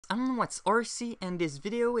IdkWhatsRc, and this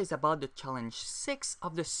video is about the challenge 6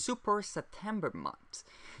 of the Super September month.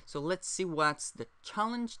 So let's see what's the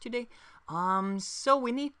challenge today. So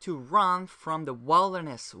we need to run from the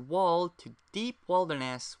wilderness wall to deep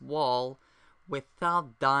wilderness wall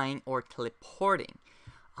without dying or teleporting.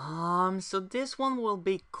 So this one will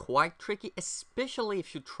be quite tricky, especially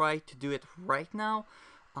if you try to do it right now.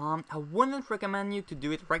 I wouldn't recommend you to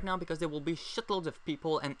do it right now because there will be shitloads of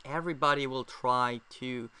people and everybody will try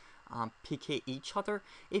to PK each other.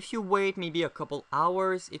 If you wait maybe a couple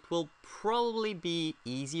hours, it will probably be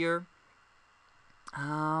easier.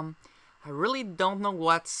 I really don't know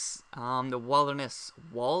what's the wilderness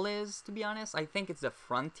wall is, to be honest. I think it's the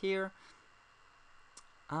frontier.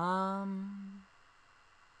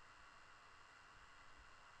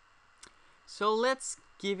 So let's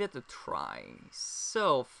give it a try.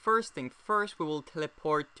 So first thing first, we will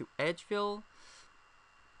teleport to Edgeville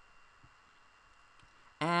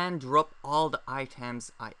and drop all the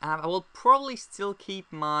items I have. I will probably still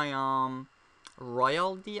keep my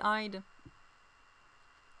Royal DI'd.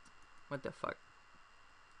 What the fuck?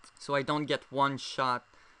 So I don't get one shot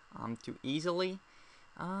too easily.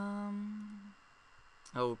 Oh.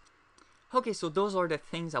 Okay, so those are the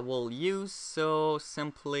things I will use. So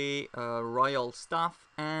simply royal stuff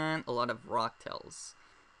and a lot of rocktails.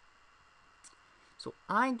 So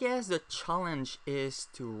I guess the challenge is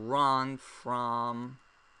to run from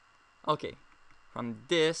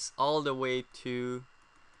this all the way to,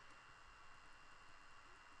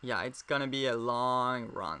 yeah, it's gonna be a long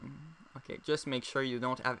run. Okay, just make sure you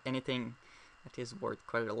don't have anything that is worth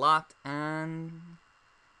quite a lot, and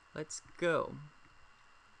let's go.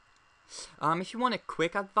 If you want a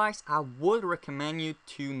quick advice, I would recommend you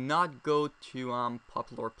to not go to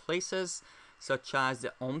popular places such as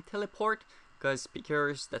the home teleport, because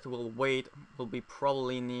pickers that will wait will be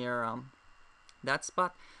probably near that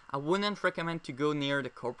spot. I wouldn't recommend to go near the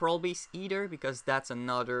corporal base either, because that's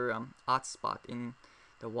another hot spot in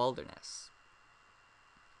the wilderness.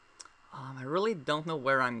 I really don't know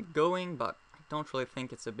where I'm going, but I don't really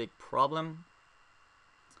think it's a big problem.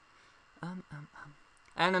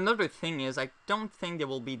 And another thing is, I don't think there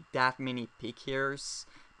will be that many pickers,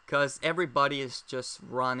 because everybody is just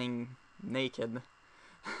running naked.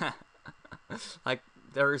 Like,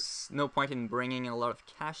 there's no point in bringing a lot of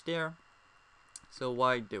cash there, so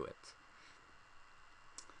why do it?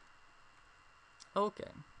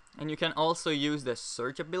 Okay, and you can also use the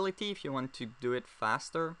search ability if you want to do it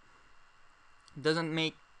faster. It doesn't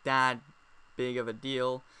make that big of a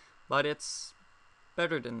deal, but it's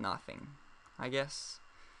better than nothing, I guess.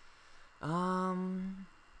 I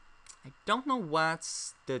don't know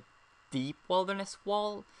what's the deep wilderness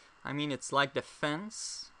wall. I mean, it's like the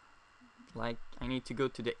fence. Like, I need to go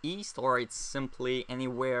to the east, or it's simply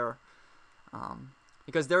anywhere.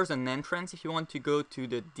 Because there's an entrance if you want to go to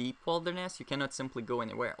the deep wilderness. You cannot simply go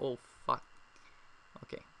anywhere. Oh, fuck.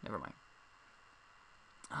 Okay, never mind.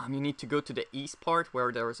 You need to go to the east part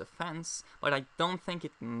where there is a fence, but I don't think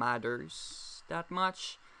it matters that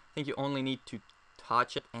much. I think you only need to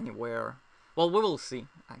touch it anywhere. Well, we will see,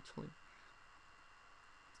 actually.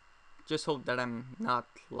 Just hope that I'm not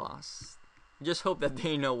lost. Just hope that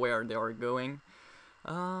they know where they are going.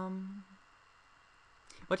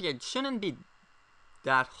 But yeah, it shouldn't be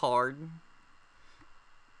that hard.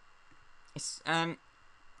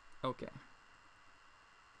 Okay.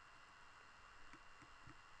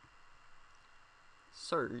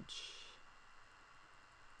 Surge.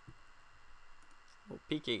 Oh,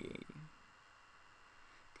 PK.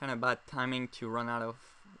 Kind of bad timing to run out of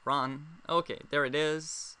run. Okay, there it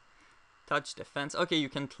is. Touch the fence. Okay, you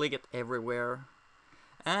can click it everywhere.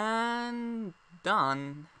 And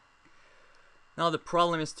done. Now the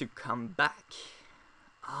problem is to come back.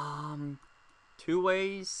 Two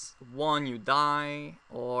ways. One, you die,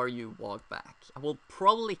 or you walk back. I will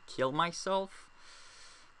probably kill myself.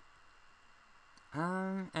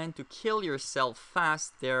 And to kill yourself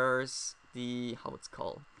fast, there's the, how it's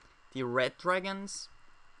called, the red dragons.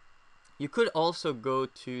 You could also go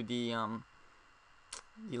to the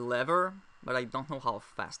lever, but I don't know how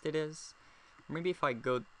fast it is. Maybe if I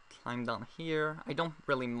go climb down here, I don't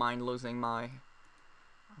really mind losing my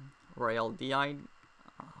Royal DI.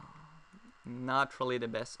 Not really the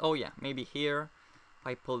best. Oh yeah, maybe here. If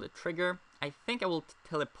I pull the trigger, I think I will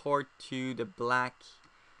teleport to the black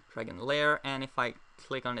dragon lair, and if I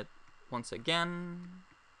click on it once again,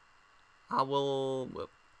 I will... Whoop,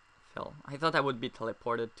 fell. I thought I would be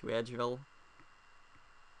teleported to Edgeville.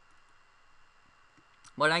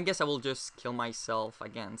 But I guess I will just kill myself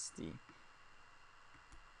against the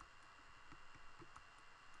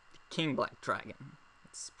King Black Dragon.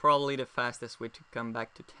 It's probably the fastest way to come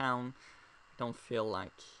back to town. I don't feel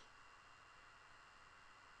like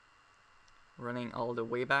running all the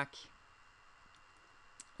way back.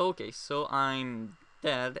 Okay, so I'm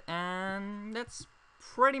dead, and that's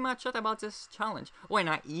pretty much it about this challenge. Oh, and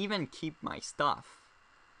I even keep my stuff.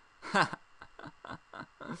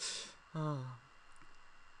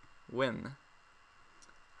 Win.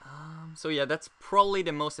 So yeah, that's probably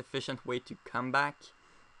the most efficient way to come back.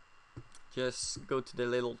 Just go to the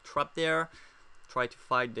little trap there, try to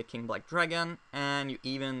fight the King Black Dragon, and you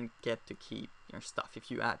even get to keep your stuff if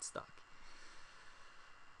you add stock.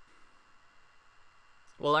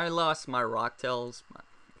 Well, I lost my Rocktails, but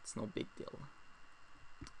it's no big deal.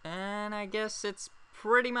 And I guess it's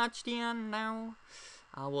pretty much the end now.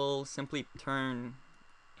 I will simply turn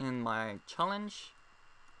in my challenge,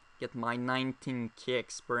 get my 19k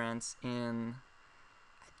experience in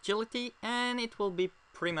agility, and it will be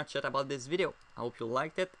pretty much it about this video. I hope you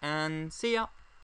liked it, and see ya!